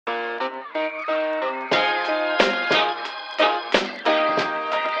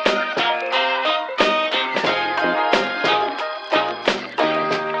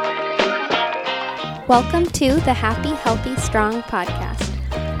Welcome to the Happy, Healthy, Strong podcast.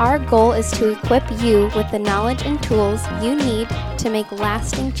 Our goal is to equip you with the knowledge and tools you need to make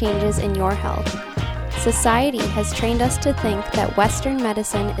lasting changes in your health. Society has trained us to think that Western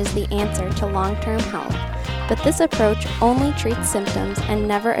medicine is the answer to long-term health, but this approach only treats symptoms and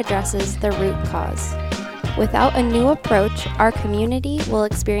never addresses the root cause. Without a new approach, our community will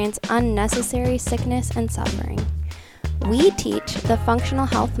experience unnecessary sickness and suffering. We teach the functional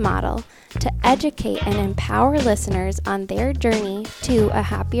health model to educate and empower listeners on their journey to a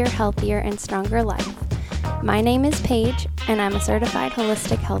happier, healthier, and stronger life. My name is Paige, and I'm a certified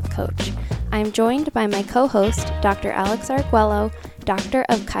holistic health coach. I'm joined by my co-host, Dr. Alex Arguello, Doctor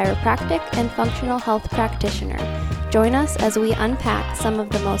of Chiropractic and Functional Health Practitioner. Join us as we unpack some of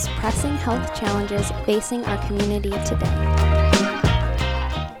the most pressing health challenges facing our community today.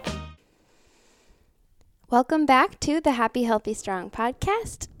 Welcome back to the Happy, Healthy, Strong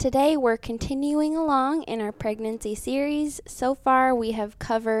podcast. Today we're continuing along in our pregnancy series. So far we have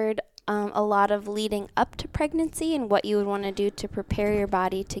covered a lot of leading up to pregnancy and what you would want to do to prepare your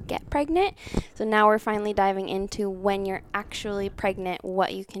body to get pregnant. So now we're finally diving into when you're actually pregnant,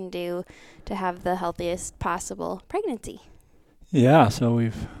 what you can do to have the healthiest possible pregnancy. Yeah, so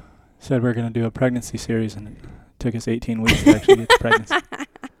we've said we're going to do a pregnancy series, and it took us 18 weeks to actually get to pregnancy.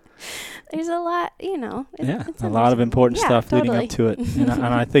 There's a lot, It's a lot of important stuff leading up to it. And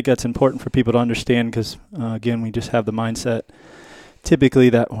I think that's important for people to understand because, again, we just have the mindset typically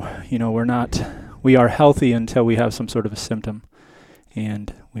that, we are healthy until we have some sort of a symptom.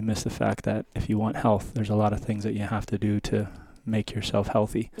 And we miss the fact that if you want health, there's a lot of things that you have to do to make yourself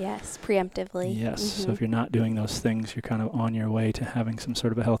healthy. Yes, preemptively. Yes. Mm-hmm. So if you're not doing those things, you're kind of on your way to having some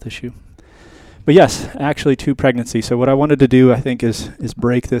sort of a health issue. But yes, actually to pregnancy. So what I wanted to do, I think, is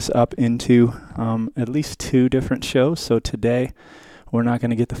break this up into at least two different shows. So today, we're not going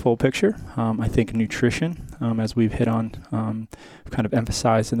to get the full picture. I think nutrition, as we've hit on, kind of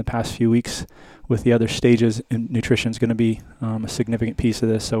emphasized in the past few weeks with the other stages, and nutrition is going to be a significant piece of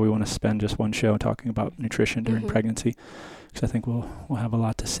this. So we want to spend just one show talking about nutrition during pregnancy, because I think we'll have a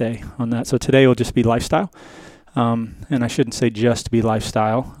lot to say on that. So today will just be lifestyle. And I shouldn't say just be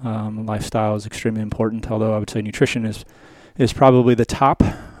lifestyle. Lifestyle is extremely important, although I would say nutrition is probably the top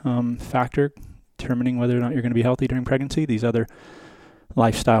factor determining whether or not you're going to be healthy during pregnancy. These other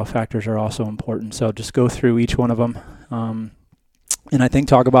lifestyle factors are also important. So just go through each one of them. And I think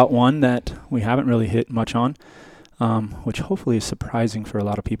talk about one that we haven't really hit much on, which hopefully is surprising for a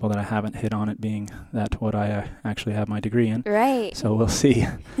lot of people that I haven't hit on it, being that what I actually have my degree in. Right. So we'll see.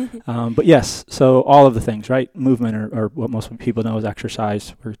 But yes, so all of the things, right? Movement or what most people know is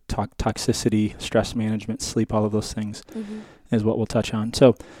exercise, or toxicity, stress management, sleep, all of those things is what we'll touch on.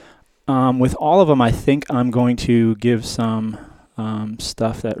 So with all of them, I think I'm going to give some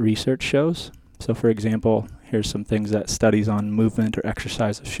stuff that research shows. So for example, here's some things that studies on movement or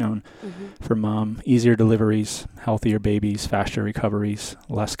exercise have shown for mom: easier deliveries, healthier babies, faster recoveries,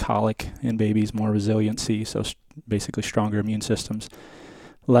 less colic in babies, more resiliency, so basically stronger immune systems,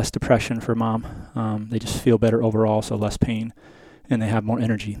 less depression for mom. They just feel better overall, so less pain, and they have more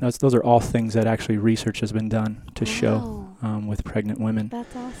energy. Those are all things that actually research has been done to show with pregnant women.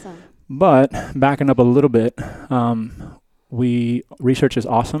 That's awesome. But backing up a little bit, research is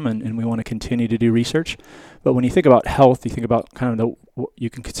awesome, and we want to continue to do research. But when you think about health, you think about kind of you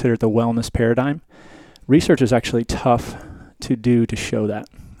can consider it the wellness paradigm. Research is actually tough to do to show that,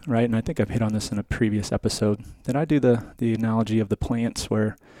 right? And I think I've hit on this in a previous episode. Did I do the analogy of the plants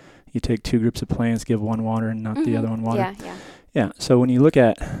where you take two groups of plants, give one water and not the other one water? Yeah. So when you look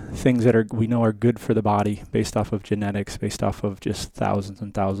at things that we know are good for the body based off of genetics, based off of just thousands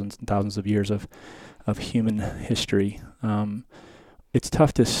and thousands and thousands of years of human history, it's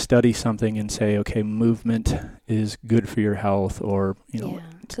tough to study something and say, okay, movement is good for your health, or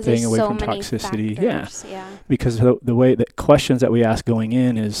staying away from toxicity. Because the way that questions that we ask going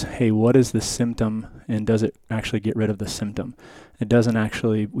in is, hey, what is the symptom, and does it actually get rid of the symptom? It doesn't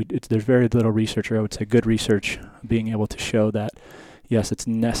actually. There's very little research, or I would say good research, being able to show that yes, it's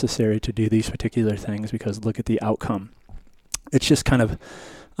necessary to do these particular things because look at the outcome. It's just kind of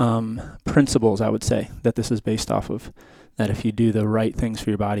principles, I would say, that this is based off of, that if you do the right things for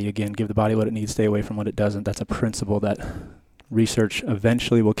your body, again, give the body what it needs, stay away from what it doesn't, that's a principle that research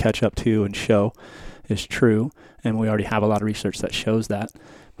eventually will catch up to and show is true, and we already have a lot of research that shows that,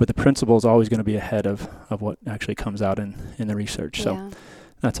 but the principle is always going to be ahead of what actually comes out in the research. So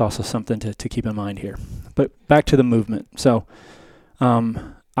that's also something to keep in mind here. But back to the movement. So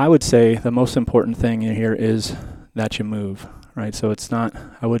I would say the most important thing in here is that you move. Right, so it's not,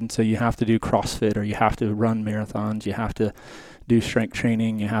 I wouldn't say you have to do CrossFit or you have to run marathons, you have to do strength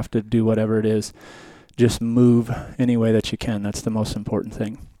training, you have to do whatever it is just move any way that you can. That's the most important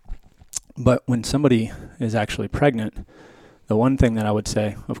thing. But when somebody is actually pregnant, the one thing that I would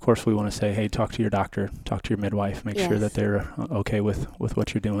say, of course, we want to say, hey, talk to your doctor, talk to your midwife, make sure that they're okay with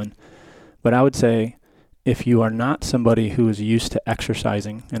what you're doing. But I would say if you are not somebody who is used to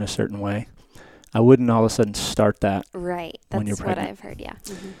exercising in a certain way, I wouldn't all of a sudden start that right. when you're pregnant. That's what I've heard, yeah.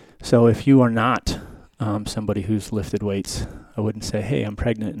 Mm-hmm. So if you are not somebody who's lifted weights, I wouldn't say, hey, I'm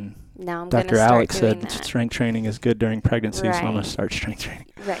pregnant and now I'm Dr. Alex said strength training is good during pregnancy, so I'm going to start strength training.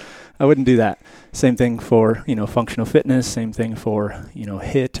 Right. I wouldn't do that. Same thing for, functional fitness, same thing for,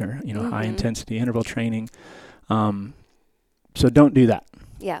 HIIT or, high intensity interval training. So don't do that.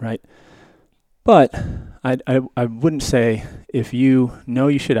 Yeah. Right. But I wouldn't say if you know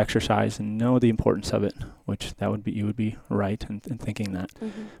you should exercise and know the importance of it, which you would be right in thinking that,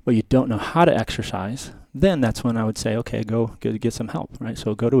 but you don't know how to exercise, then that's when I would say, okay, go get some help, right?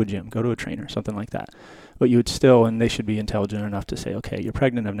 So go to a gym, go to a trainer, something like that. But you would still, and they should be intelligent enough to say, okay, you're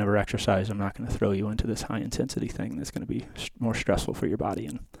pregnant, I've never exercised, I'm not going to throw you into this high intensity thing that's going to be more stressful for your body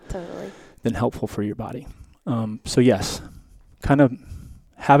and than helpful for your body. So yes, kind of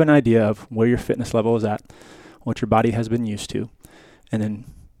have an idea of where your fitness level is at, what your body has been used to, and then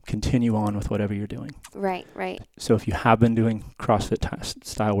continue on with whatever you're doing. Right. So if you have been doing CrossFit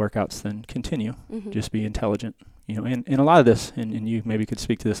style workouts, then continue. Just be intelligent. And a lot of this, and you maybe could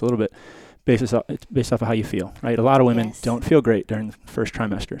speak to this a little bit, based off of how you feel, right? A lot of women don't feel great during the first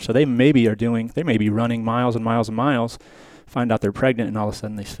trimester. So they may be running miles and miles and miles, find out they're pregnant, and all of a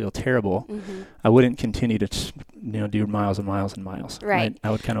sudden they feel terrible. I wouldn't continue to do miles and miles and miles. Right.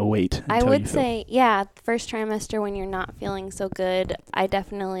 I would kind of wait until I would say, first trimester when you're not feeling so good, I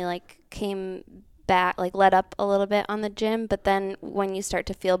definitely came back, let up a little bit on the gym. But then when you start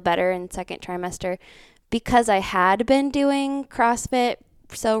to feel better in second trimester, because I had been doing CrossFit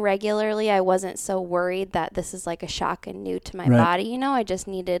so regularly, I wasn't so worried that this is a shock and new to my body. I just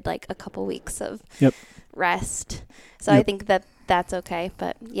needed a couple weeks of rest. So I think that's okay.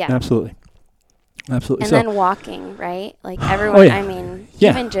 But yeah. Absolutely. And then walking, right? Everyone, I mean,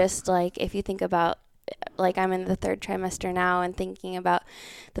 even just if you think about, I'm in the third trimester now and thinking about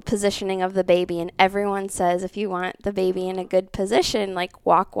the positioning of the baby, and everyone says if you want the baby in a good position,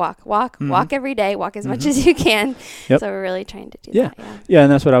 walk every day, walk as much as you can. So we're really trying to do that. Yeah,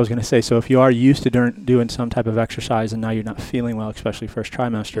 and that's what I was going to say. So if you are used to doing some type of exercise and now you're not feeling well, especially first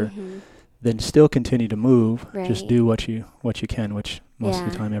trimester, then still continue to move. Right. Just do what you can, which most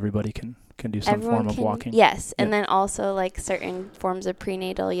of the time everybody can do some form of walking. Yes, and then also certain forms of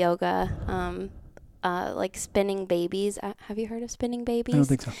prenatal yoga, spinning babies. Have you heard of spinning babies? I don't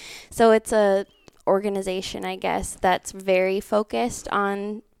think so. So it's a organization, I guess, that's very focused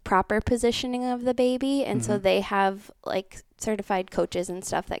on proper positioning of the baby, and so they have certified coaches and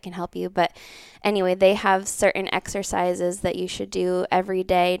stuff that can help you. But anyway, they have certain exercises that you should do every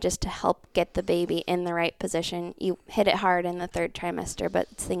day just to help get the baby in the right position. You hit it hard in the third trimester, but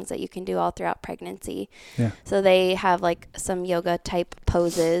it's things that you can do all throughout pregnancy. Yeah. So they have some yoga type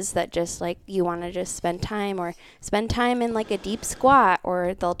poses that just you want to just spend time in a deep squat,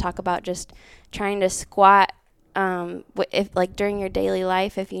 or they'll talk about just trying to squat if during your daily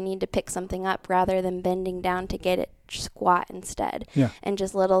life, if you need to pick something up rather than bending down to get it, squat instead. And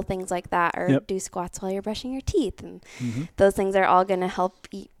just little things like that, or do squats while you're brushing your teeth, and those things are all going to help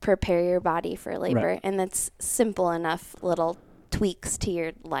prepare your body for labor. And that's simple enough little tweaks to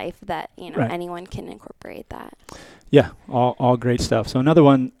your life that anyone can incorporate that. All great stuff. So another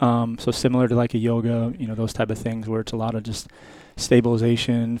one, so similar to a yoga, those type of things where it's a lot of just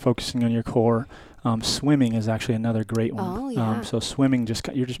stabilization, focusing on your core. Swimming is actually another great one. Oh, yeah. So swimming,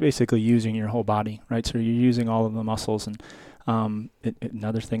 you're just basically using your whole body, right? So you're using all of the muscles, and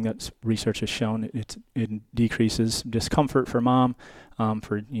another thing that research has shown, it decreases discomfort for mom,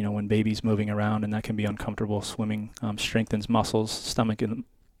 for when baby's moving around, and that can be uncomfortable. Swimming strengthens muscles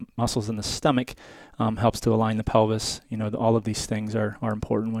in the stomach, helps to align the pelvis. All of these things are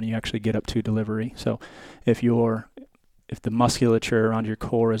important when you actually get up to delivery. So if the musculature around your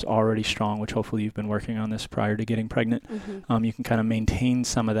core is already strong, which hopefully you've been working on this prior to getting pregnant, you can kind of maintain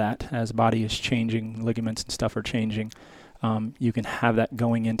some of that as body is changing, ligaments and stuff are changing. You can have that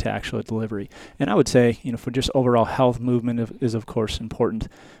going into actual delivery. And I would say, for just overall health, movement is of course important,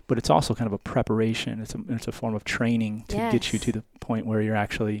 but it's also kind of a preparation. It's a form of training to get you to the point where you're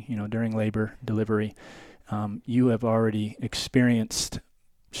actually, during labor, delivery, you have already experienced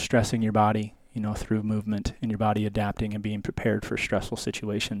stressing your body, through movement, and your body adapting and being prepared for stressful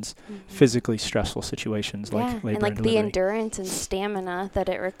situations, physically stressful situations like labor and delivery. The endurance and stamina that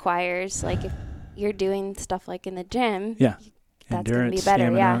it requires. If you're doing stuff in the gym, that's going to be endurance, better.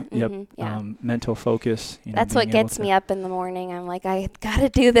 stamina, Yeah. yep, Yeah. Mental focus. That's what gets me up in the morning. I'm like, I got to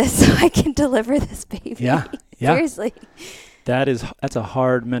do this so I can deliver this baby. Yeah. Seriously. That's a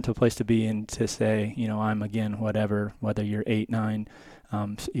hard mental place to be in, to say, I'm again, whether you're 8, 9,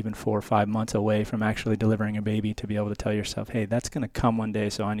 even 4 or 5 months away from actually delivering a baby, to be able to tell yourself, hey, that's going to come one day,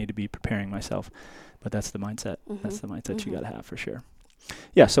 so I need to be preparing myself. But that's the mindset. That's the mindset you got to have for sure.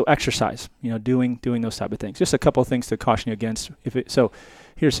 Yeah. So exercise, doing those type of things. Just a couple of things to caution you against. So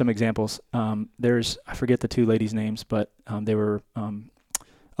here's some examples. I forget the 2 ladies' names, but they were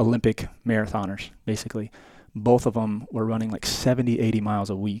Olympic marathoners, basically. Both of them were running like 70, 80 miles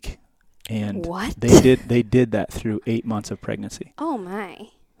a week. And what? they did that through 8 months of pregnancy. Oh my.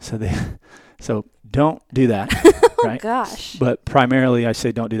 So don't do that. Right? Oh gosh. But primarily I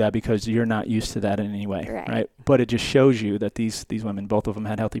say don't do that because you're not used to that in any way. Right? But it just shows you that these women, both of them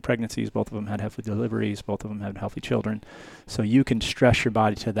had healthy pregnancies, both of them had healthy deliveries, both of them had healthy children. So you can stress your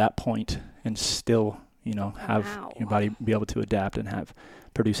body to that point and still, have your body be able to adapt and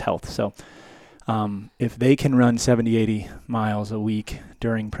produce health. So if they can run 70, 80 miles a week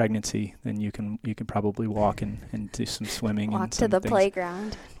during pregnancy, then you can probably walk and do some swimming. Walk and to the things.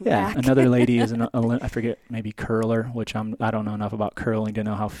 Playground. Yeah. Back. Another lady is I forget, maybe curler, which I don't know enough about curling to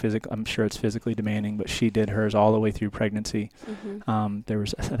know how I'm sure it's physically demanding, but she did hers all the way through pregnancy. There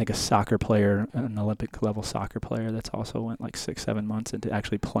was, I think, a soccer player, an Olympic level soccer player, that's also went like 6, 7 months into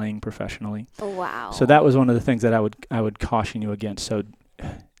actually playing professionally. Oh, wow. So that was one of the things that I would caution you against. So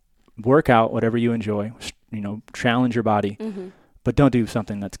work out whatever you enjoy, challenge your body, but don't do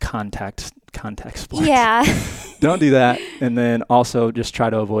something that's contact sports. Yeah. Don't do that. And then also just try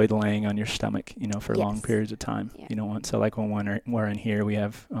to avoid laying on your stomach, for long periods of time. Yeah. You don't want, so like when we're in here, we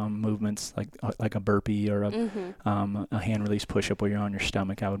have movements like a burpee or a hand release push-up where you're on your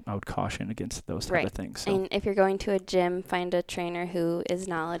stomach. I would caution against those type of things. So. And if you're going to a gym, find a trainer who is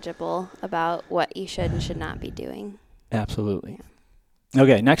knowledgeable about what you should and should not be doing. Absolutely.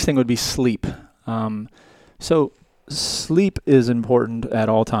 Okay, next thing would be sleep. So sleep is important at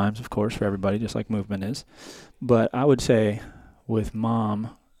all times, of course, for everybody, just like movement is. But I would say with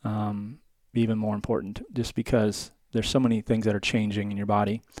mom, even more important, just because there's so many things that are changing in your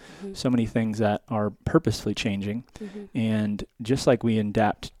body, so many things that are purposefully changing. And just like we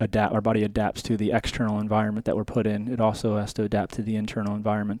adapt, our body adapts to the external environment that we're put in, it also has to adapt to the internal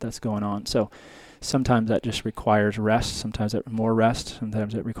environment that's going on. So sometimes that just requires rest, sometimes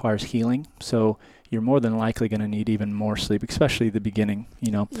sometimes it requires healing. So you're more than likely going to need even more sleep, especially the beginning,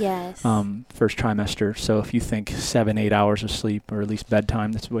 Yes. First trimester. So if you think 7, 8 hours of sleep, or at least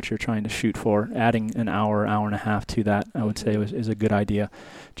bedtime, that's what you're trying to shoot for, adding an hour and a half to that, I would say is a good idea,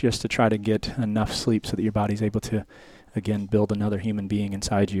 just to try to get enough sleep so that your body's able to, again, build another human being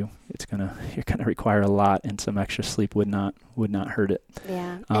inside you. You're gonna require a lot, and some extra sleep would not hurt it.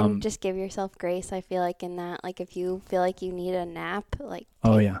 Yeah, and just give yourself grace. I feel like in that, like if you feel like you need a nap, like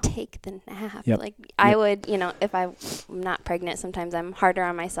take the nap. Yep. Like I would, if I'm not pregnant, sometimes I'm harder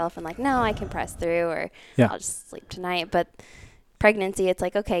on myself and like, no, I can press through, or I'll just sleep tonight. But pregnancy, it's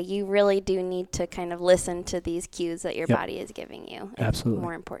like, okay, you really do need to kind of listen to these cues that your body is giving you. It's Absolutely.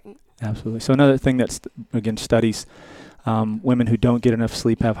 more important. Absolutely. So another thing that's, again, studies, women who don't get enough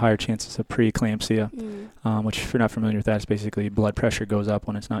sleep have higher chances of preeclampsia, which, if you're not familiar with that, is basically blood pressure goes up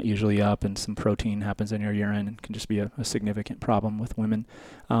when it's not usually up, and some protein happens in your urine, and can just be a significant problem with women.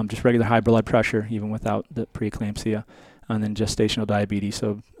 Just regular high blood pressure, even without the preeclampsia, and then gestational diabetes,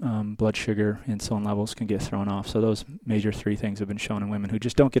 so blood sugar, insulin levels can get thrown off. So those major 3 things have been shown in women who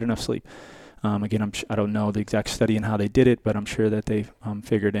just don't get enough sleep. Again, I don't know the exact study and how they did it, but I'm sure that they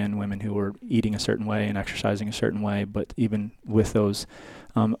figured in women who were eating a certain way and exercising a certain way. But even with those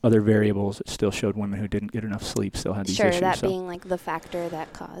other variables, it still showed women who didn't get enough sleep still had these issues. Sure, that being like the factor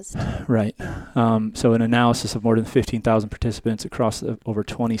that caused. Right. So an analysis of more than 15,000 participants across over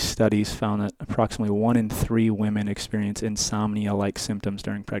 20 studies found that approximately 1 in 3 women experience insomnia-like symptoms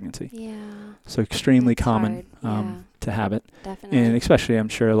during pregnancy. Yeah. So extremely common to have it. Definitely. And especially, I'm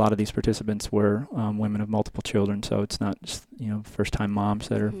sure a lot of these participants were women of multiple children, so it's not just first-time moms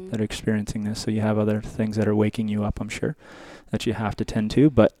that are experiencing this. So you have other things that are waking you up, I'm sure, that you have to tend to.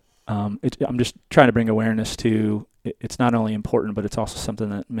 But I'm just trying to bring awareness to it's not only important, but it's also something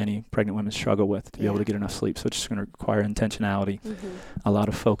that many pregnant women struggle with, to be able to get enough sleep. So it's just going to require intentionality, a lot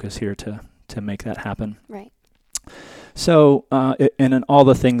of focus here to make that happen. Right. So, and then all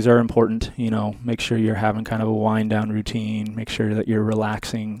the things are important, make sure you're having kind of a wind down routine, make sure that you're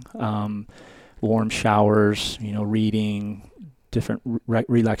relaxing, warm showers, reading, different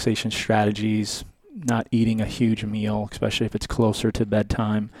relaxation strategies, not eating a huge meal, especially if it's closer to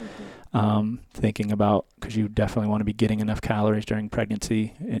bedtime. Thinking about, because you definitely want to be getting enough calories during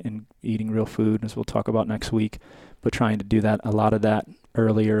pregnancy and eating real food, as we'll talk about next week, but trying to do that, a lot of that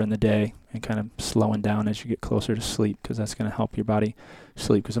earlier in the day and kind of slowing down as you get closer to sleep, because that's going to help your body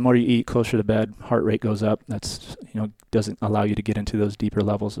sleep. Because the more you eat closer to bed, heart rate goes up. That's, doesn't allow you to get into those deeper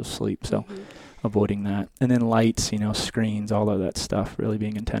levels of sleep. So avoiding that. And then lights, screens, all of that stuff, really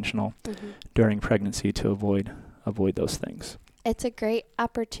being intentional during pregnancy to avoid those things. It's a great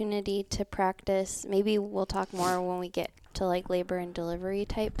opportunity to practice. Maybe we'll talk more when we get to like labor and delivery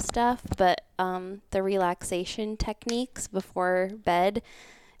type stuff, but the relaxation techniques before bed,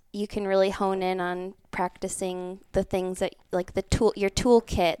 you can really hone in on practicing the things that, like your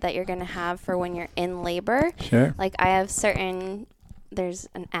toolkit that you're going to have for when you're in labor. Sure. Like there's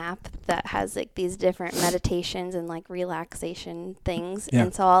an app that has like these different meditations and like relaxation things. Yeah.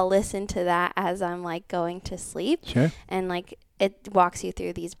 And so I'll listen to that as I'm like going to sleep. Sure. And like it walks you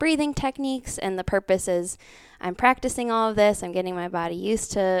through these breathing techniques, and the purpose is I'm practicing all of this. I'm getting my body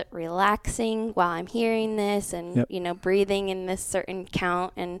used to relaxing while I'm hearing this and, breathing in this certain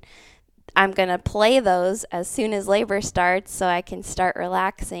count. And I'm going to play those as soon as labor starts so I can start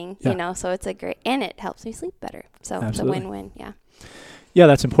relaxing, so it's and it helps me sleep better. So Absolutely. It's a win-win. Yeah. Yeah,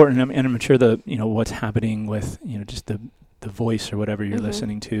 that's important. And I'm sure what's happening with, just the voice or whatever you're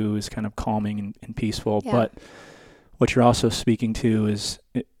listening to is kind of calming and peaceful. Yeah. But what you're also speaking to is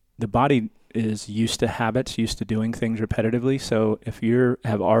the body is used to habits, used to doing things repetitively. So if you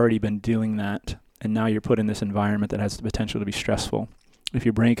have already been doing that and now you're put in this environment that has the potential to be stressful, if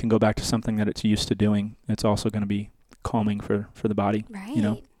your brain can go back to something that it's used to doing, it's also going to be calming for the body.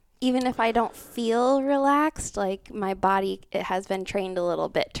 Right. Even if I don't feel relaxed, like my body, it has been trained a little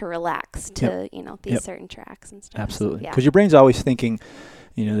bit to relax to, these certain tracks and stuff. Absolutely. Because your brain's always thinking,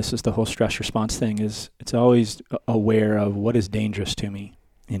 this is the whole stress response thing, is it's always aware of what is dangerous to me.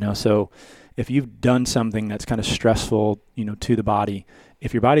 So if you've done something that's kind of stressful, to the body,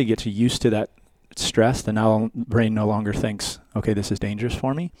 if your body gets used to that stress, then now the brain no longer thinks, okay, this is dangerous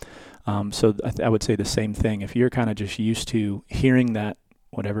for me. So I would say the same thing. If you're kind of just used to hearing that,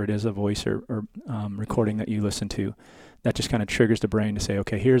 whatever it is, a voice or recording that you listen to, that just kind of triggers the brain to say,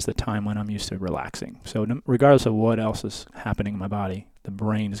 okay, here's the time when I'm used to relaxing. So regardless of what else is happening in my body, the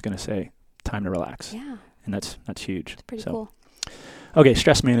brain is going to say, time to relax. Yeah. And that's huge. It's pretty cool. Okay,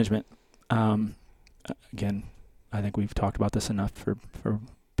 stress management. Again, I think we've talked about this enough for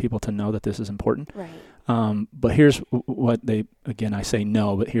people to know that this is important. Right. But here's what I say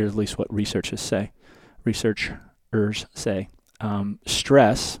no, but here's at least what researchers say.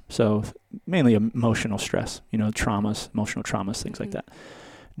 Stress, so mainly emotional stress, traumas, emotional traumas, things like that.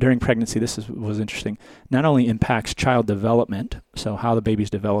 During pregnancy, was interesting, not only impacts child development, so how the baby's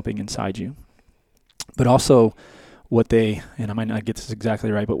developing inside you, but also and I might not get this exactly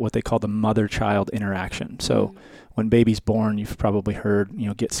right, but what they call the mother-child interaction. So when baby's born, you've probably heard,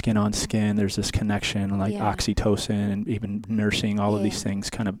 get skin on skin. There's this connection, like oxytocin, and even nursing, all of these things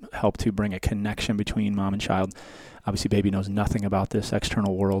kind of help to bring a connection between mom and child. Obviously, baby knows nothing about this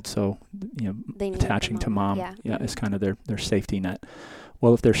external world, so attaching to mom is kind of their safety net.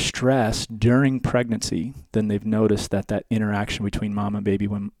 Well, if they're stressed during pregnancy, then they've noticed that interaction between mom and baby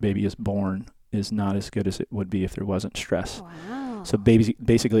when baby is born is not as good as it would be if there wasn't stress. Wow. So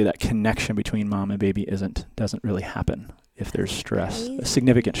basically that connection between mom and baby doesn't really happen if there's stress,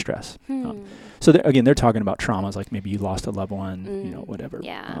 significant stress. So they're talking about traumas, like maybe you lost a loved one, whatever,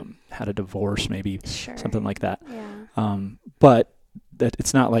 had a divorce, maybe something like that. Yeah. But that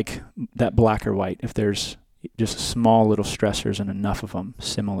it's not like that black or white. If there's just small little stressors and enough of them,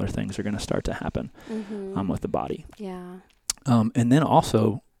 similar things are going to start to happen with the body. Yeah. And then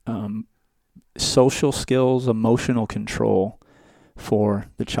also social skills, emotional control for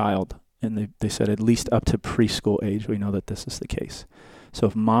the child. And they said at least up to preschool age, we know that this is the case. So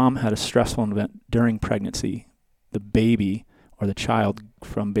if mom had a stressful event during pregnancy, the baby or the child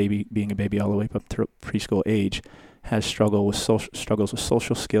from being a baby all the way up to preschool age has struggles with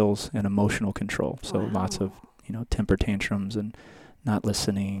social skills and emotional control. So lots of, temper tantrums and not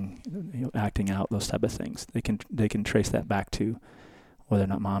listening, acting out, those type of things. They can trace that back to whether or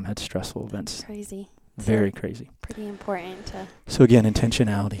not mom had stressful events. Crazy. Very crazy. Pretty important to... So again,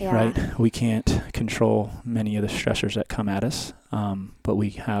 intentionality, right? We can't control many of the stressors that come at us, but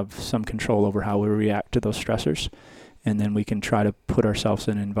we have some control over how we react to those stressors. And then we can try to put ourselves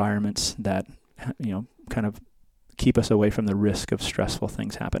in environments that, kind of keep us away from the risk of stressful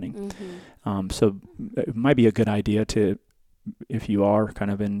things happening. So it might be a good idea to, if you are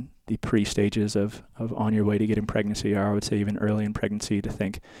kind of in the pre-stages of on your way to getting pregnancy, or I would say even early in pregnancy, to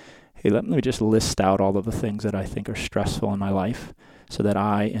think, hey, let me just list out all of the things that I think are stressful in my life so that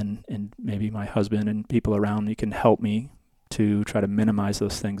I and maybe my husband and people around me can help me to try to minimize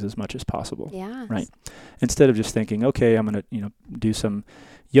those things as much as possible. Yeah. Right. Instead of just thinking, okay, I'm going to, do some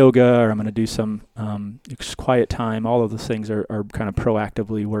yoga, or I'm going to do some quiet time. All of those things are kind of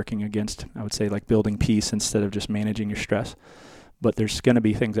proactively working against, I would say, like building peace instead of just managing your stress. But there's going to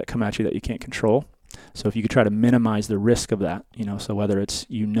be things that come at you that you can't control. So if you could try to minimize the risk of that, so whether it's,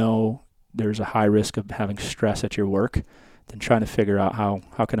 there's a high risk of having stress at your work, then trying to figure out how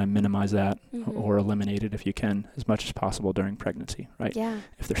can I minimize that or eliminate it if you can as much as possible during pregnancy, right? Yeah.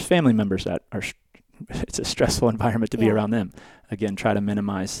 If there's family members that are, it's a stressful environment to be around them. Again, try to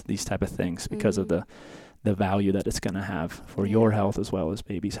minimize these type of things because of the value that it's going to have for your health as well as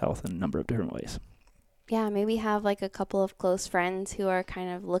baby's health in a number of different ways. Yeah, maybe have like a couple of close friends who are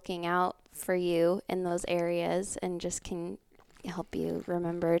kind of looking out for you in those areas and just can help you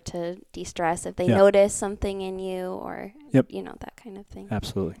remember to de-stress if they notice something in you or, that kind of thing.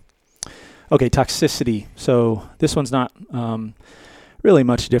 Absolutely. Okay, toxicity. So this one's not really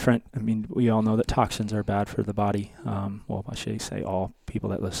much different. I mean, we all know that toxins are bad for the body. Well, I should say all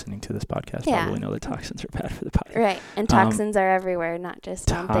people that are listening to this podcast probably know that toxins are bad for the body. Right, and toxins are everywhere, not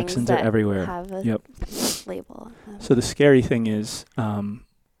just on things that everywhere. Have a label. So the scary thing is a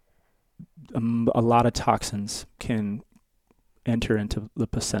lot of toxins can enter into the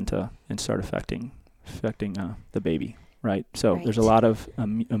placenta and start affecting the baby, right? So there's a lot of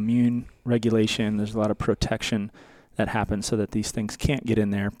immune regulation. There's a lot of protection that happens so that these things can't get in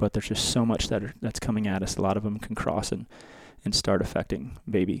there, but there's just so much that's coming at us. A lot of them can cross and start affecting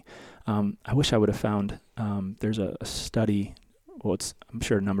baby. I wish I would have found, there's a study, I'm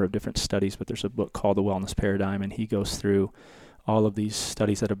sure a number of different studies, but there's a book called The Wellness Paradigm, and he goes through all of these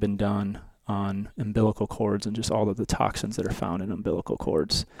studies that have been done on umbilical cords and just all of the toxins that are found in umbilical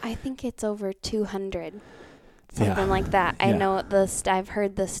cords. I think it's over 200, something like that. I know I've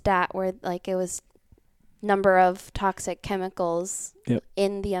heard the stat where like it was number of toxic chemicals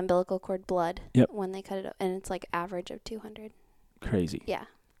in the umbilical cord blood when they cut it up, and it's like average of 200. Crazy. Yeah.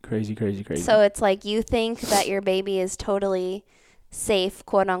 Crazy. So it's like you think that your baby is totally safe,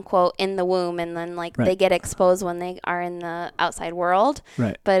 quote unquote, in the womb, and then they get exposed when they are in the outside world.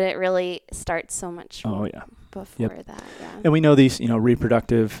 Right. But it really starts so much before that. Yeah. And we know these,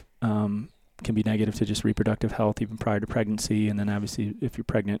 reproductive can be negative to just reproductive health even prior to pregnancy, and then obviously if you're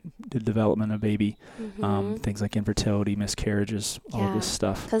pregnant, the development of baby, things like infertility, miscarriages, all of this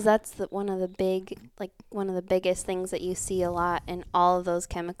stuff. Because that's one of the biggest things that you see a lot in all of those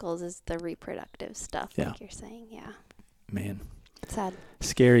chemicals is the reproductive stuff, like you're saying. Yeah. Man. Sad.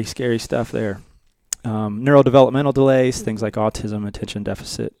 Scary stuff there. Neurodevelopmental delays, things like autism, attention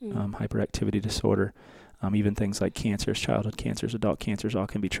deficit, hyperactivity disorder, even things like cancers, childhood cancers, adult cancers, all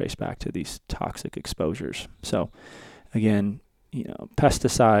can be traced back to these toxic exposures. So, again,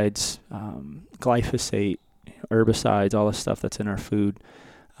 pesticides, glyphosate, herbicides, all the stuff that's in our food,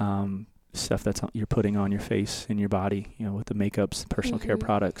 stuff you're putting on your face, in your body, with the makeups, personal care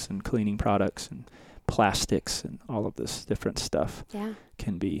products, and cleaning products, and plastics, and all of this different stuff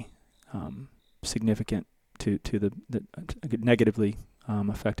can be significant to the negatively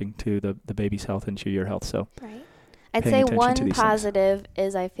affecting to the baby's health and to your health. So I'd say one positive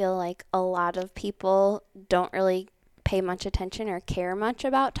is I feel like a lot of people don't really pay much attention or care much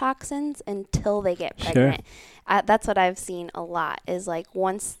about toxins until they get pregnant. Sure. That's what I've seen a lot is like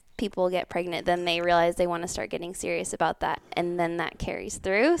once people get pregnant, then they realize they want to start getting serious about that, and then that carries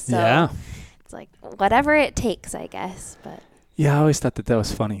through. So it's like whatever it takes, I guess. But I always thought that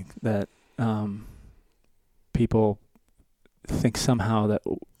was funny that people think somehow that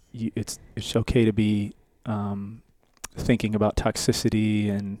it's okay to be thinking about toxicity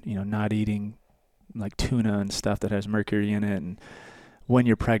and not eating like tuna and stuff that has mercury in it and when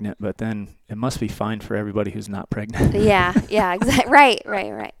you're pregnant, but then it must be fine for everybody who's not pregnant. Exactly.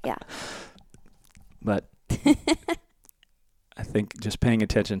 Right. Yeah. But I think just paying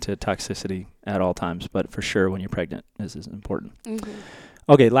attention to toxicity at all times, but for sure when you're pregnant is important.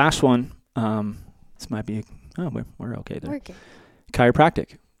 Okay, last one. This might be we're okay there. Okay.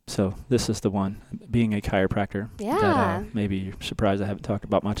 Chiropractic. So this is the one, being a chiropractor. Yeah. That, maybe you're surprised I haven't talked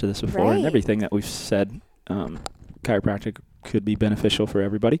about much of this before. And everything that we've said, chiropractic could be beneficial for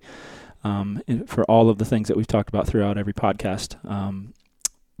everybody, for all of the things that we've talked about throughout every podcast.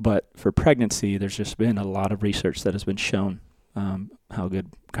 But for pregnancy, there's just been a lot of research that has been shown how good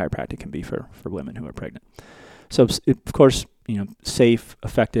chiropractic can be for women who are pregnant. So, of course, safe,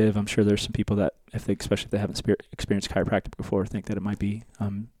 effective. I'm sure there's some people that, especially if they haven't experienced chiropractic before, think that it might be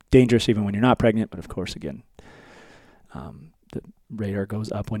dangerous even when you're not pregnant. But of course, again, the radar goes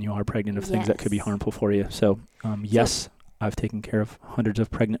up when you are pregnant of things that could be harmful for you. So, yes, I've taken care of hundreds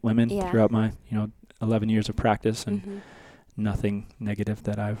of pregnant women throughout my 11 years of practice, and nothing negative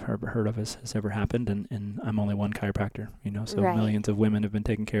that I've heard of has ever happened. And I'm only one chiropractor, so millions of women have been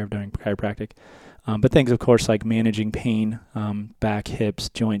taken care of during chiropractic. But things, of course, like managing pain, back, hips,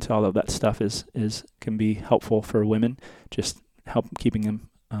 joints, all of that stuff can be helpful for women, just help keeping them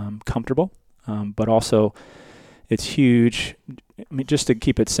comfortable. But also, it's huge. I mean, just to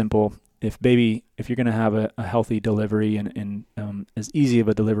keep it simple, if you're going to have a healthy delivery and as easy of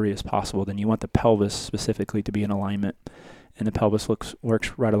a delivery as possible, then you want the pelvis specifically to be in alignment. And the pelvis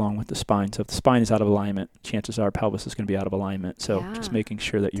works right along with the spine. So if the spine is out of alignment, chances are pelvis is going to be out of alignment. So just making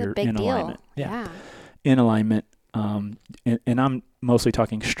sure that you're in alignment. Yeah. In alignment. And I'm mostly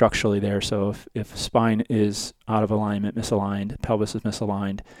talking structurally there. So if spine is out of alignment, misaligned, pelvis is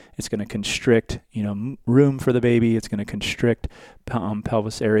misaligned, it's going to constrict, room for the baby. It's going to constrict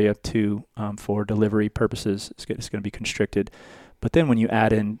pelvis area for delivery purposes. It's going to be constricted. But then when you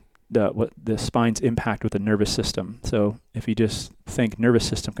add in the spine's impact with the nervous system. So if you just think nervous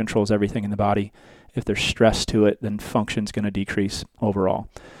system controls everything in the body, if there's stress to it, then function's going to decrease overall.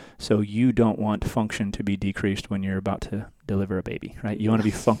 So you don't want function to be decreased when you're about to deliver a baby, right? You want to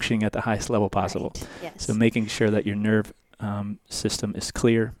be functioning at the highest level possible. Right. Yes. So making sure that your nerve system is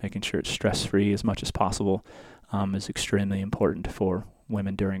clear, making sure it's stress-free as much as possible is extremely important for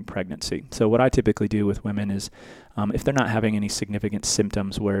women during pregnancy. So what I typically do with women is if they're not having any significant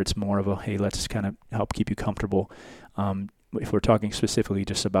symptoms where it's more of a, hey, let's kind of help keep you comfortable. If we're talking specifically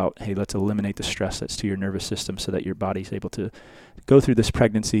just about, hey, let's eliminate the stress that's to your nervous system so that your body's able to go through this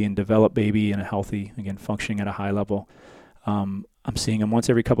pregnancy and develop baby in a healthy, again, functioning at a high level. I'm seeing them once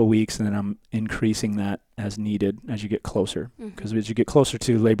every couple of weeks, and then I'm increasing that as needed as you get closer. Because as you get closer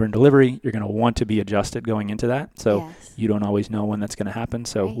to labor and delivery, you're going to want to be adjusted going into that. So you don't always know when that's going to happen.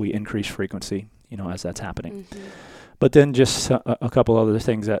 So we increase frequency, as that's happening. But then just a couple other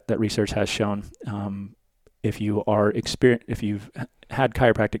things that research has shown. If you've had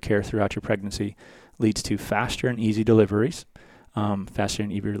chiropractic care throughout your pregnancy, leads to faster and easy deliveries, faster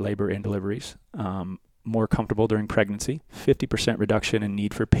and easier labor and deliveries, more comfortable during pregnancy, 50% reduction in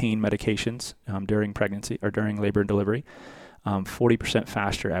need for pain medications during pregnancy or during labor and delivery, 40%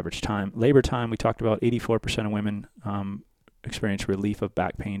 faster average time. Labor time, we talked about 84% of women experience relief of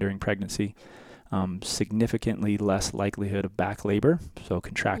back pain during pregnancy. Significantly less likelihood of back labor, so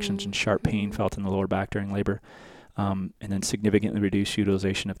contractions and sharp pain felt in the lower back during labor, and then significantly reduced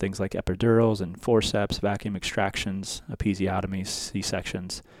utilization of things like epidurals and forceps, vacuum extractions, episiotomies,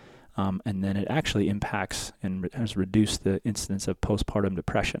 C-sections, and then it actually impacts and has reduced the incidence of postpartum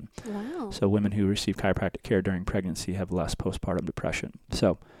depression. Wow. So women who receive chiropractic care during pregnancy have less postpartum depression.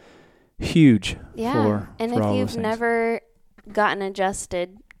 So huge for and for if all you've those things. never gotten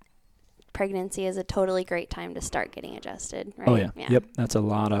adjusted, pregnancy is a totally great time to start getting adjusted, right? Oh yeah. Yep. That's a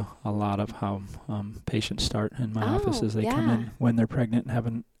lot of how patients start in my office is they come in when they're pregnant and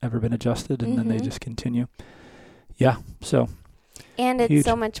haven't ever been adjusted, and then they just continue. Yeah. So. And it's huge.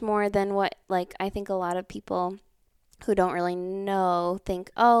 so much more than what, I think a lot of people who don't really know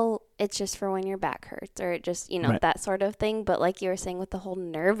think, oh, it's just for when your back hurts, or it just, that sort of thing. But like you were saying with the whole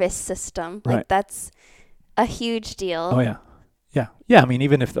nervous system, that's a huge deal. Oh yeah. Yeah. I mean,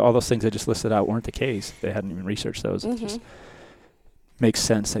 even if all those things I just listed out weren't the case, they hadn't even researched those. It just makes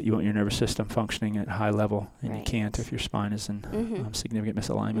sense that you want your nervous system functioning at a high level, and you can't if your spine is in significant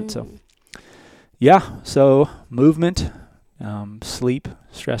misalignment. So, so movement, sleep,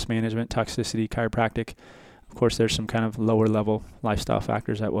 stress management, toxicity, chiropractic. Of course, there's some kind of lower level lifestyle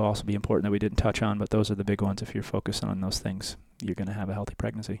factors that will also be important that we didn't touch on, but those are the big ones. If you're focusing on those things, you're going to have a healthy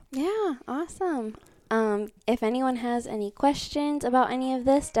pregnancy. Yeah, awesome. If anyone has any questions about any of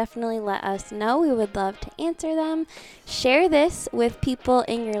this, definitely let us know. We would love to answer them. Share this with people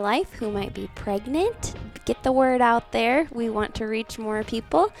in your life who might be pregnant. Get the word out there. We want to reach more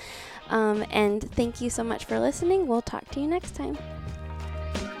people. And thank you so much for listening. We'll talk to you next time.